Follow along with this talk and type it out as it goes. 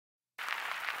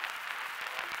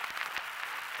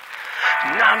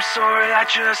And I'm sorry, I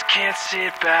just can't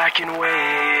sit back and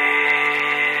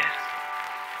wait.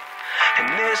 And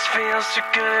this feels so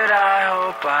good, I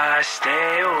hope I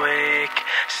stay awake,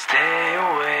 stay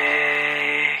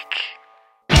awake.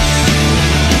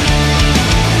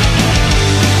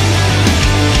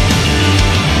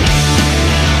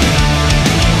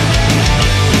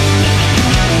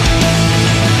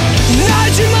 I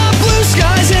dream of blue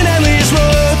skies and endless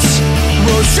roads,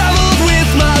 roads traveled with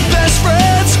my best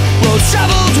friends, roads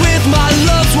traveled with my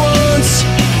loved ones,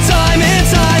 time and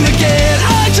time again.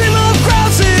 I dream of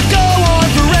crowds that go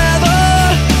on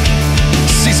forever,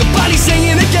 see somebody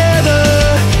singing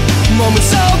together, moments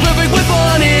so perfect with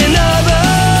one another.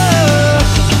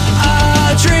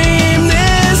 I dream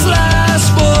this lasts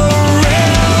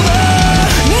forever.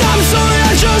 I'm sorry,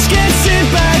 I just can't sit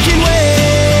back and wait.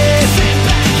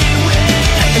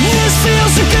 And this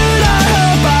feels so good, I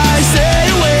hope I stay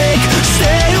awake,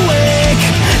 stay awake.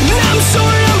 And I'm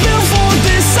sorry, I'm built for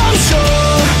this, I'm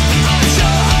sure.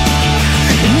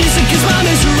 And music is my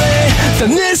misery,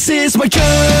 then this is my cure.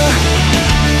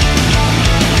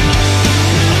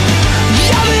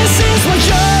 Yeah, this is my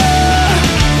cure.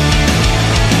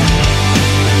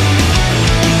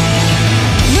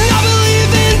 I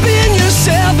believe in being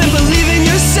yourself and believe in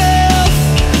yourself.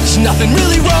 There's nothing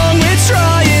really wrong with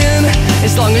trying,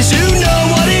 as long as you know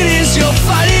what it is you're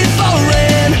fighting for.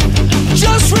 And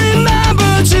just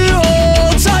remember to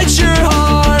hold tight your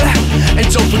heart, and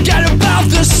don't forget about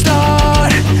the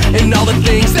start and all the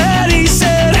things that he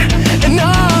said. And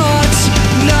not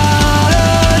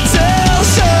until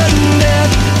certain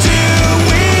death do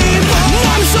we part.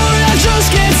 I'm sorry, I just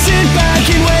can't sit back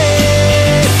and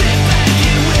wait.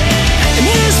 And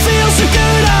this feels so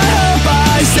good, I hope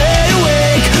I stay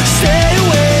awake, stay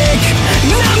awake.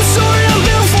 And I'm sorry, I'm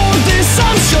built for this,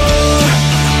 I'm sure.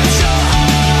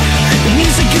 And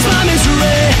music is my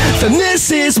misery, then this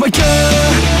is my cure.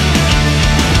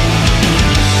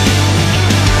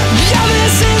 Yeah,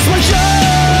 this is my cure.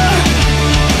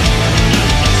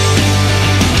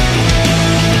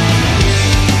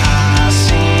 I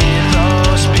see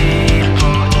those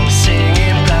people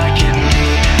singing back at me.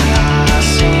 I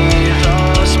see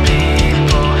those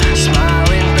people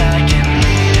smiling back at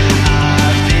me.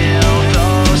 I feel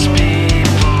those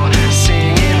people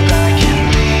singing back at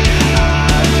me. I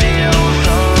feel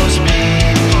those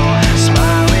people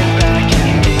smiling back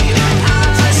at me.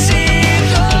 I see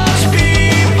those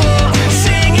people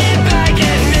singing back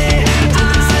at me.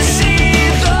 I see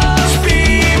those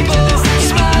people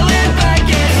smiling back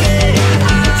at me.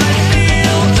 I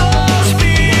feel those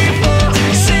people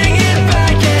singing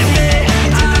back at me.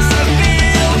 I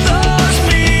feel those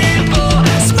people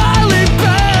Smiling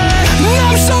back.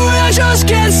 I'm sorry, I just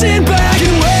can't sit back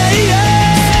and wait.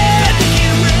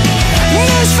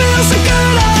 This feels so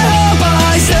good, I hope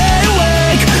I stay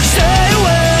awake, stay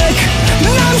awake.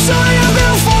 I'm sorry, I'm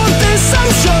built for this,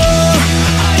 I'm sure.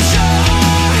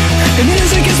 And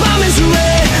music is my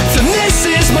misery, then this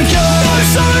is my cure. I'm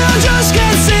sorry, I just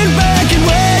can't sit back and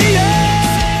wait.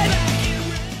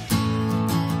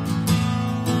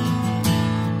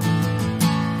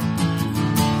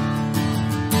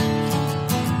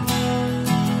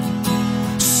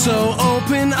 So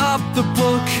open up the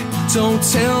book, don't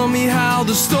tell me how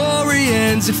the story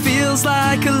ends. It feels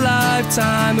like a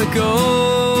lifetime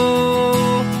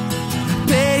ago.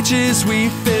 Pages we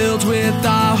filled with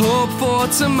our hope for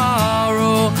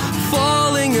tomorrow,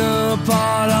 falling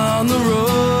apart on the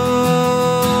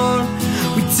road.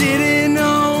 We didn't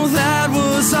know that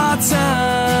was our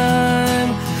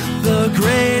time, the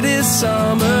greatest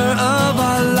summer of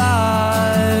our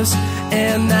lives.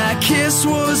 And that kiss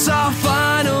was our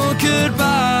final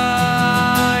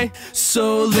goodbye.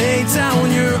 So lay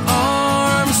down your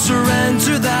arms,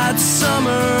 surrender that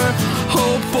summer,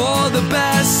 hope for the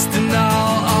best, and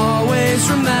I'll always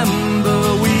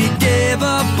remember we gave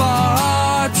up our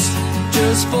hearts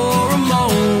just for a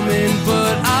moment.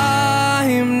 But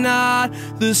I'm not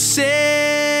the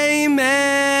same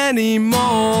anymore.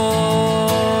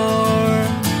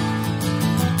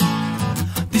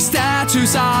 These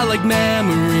tattoos are like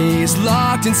memories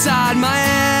locked inside my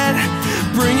head,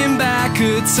 bringing back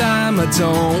a time I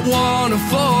don't wanna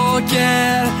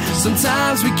forget.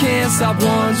 Sometimes we can't stop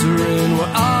wondering what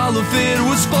all of it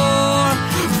was for.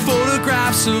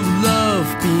 Photographs of love,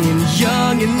 being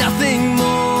young and nothing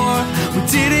more. We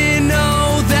didn't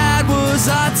know that was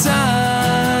our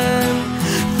time,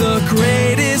 the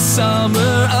greatest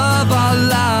summer of our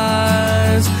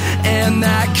lives. And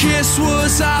that kiss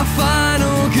was our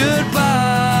final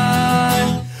goodbye.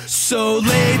 So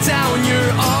lay down your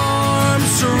arms,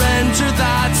 surrender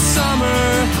that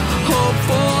summer, hope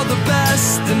for the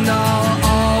best, and I'll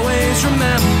always remember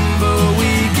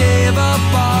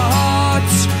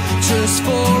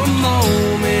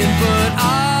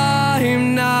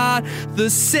the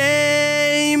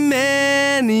same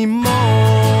anymore.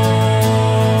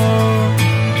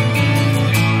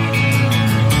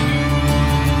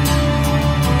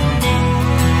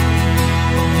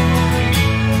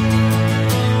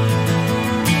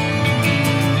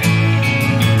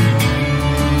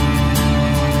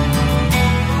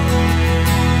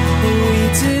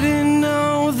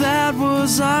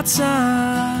 Our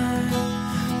time,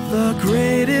 the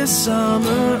greatest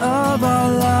summer of our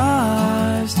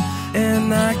lives,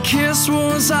 and that kiss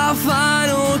was our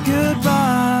final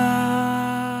goodbye.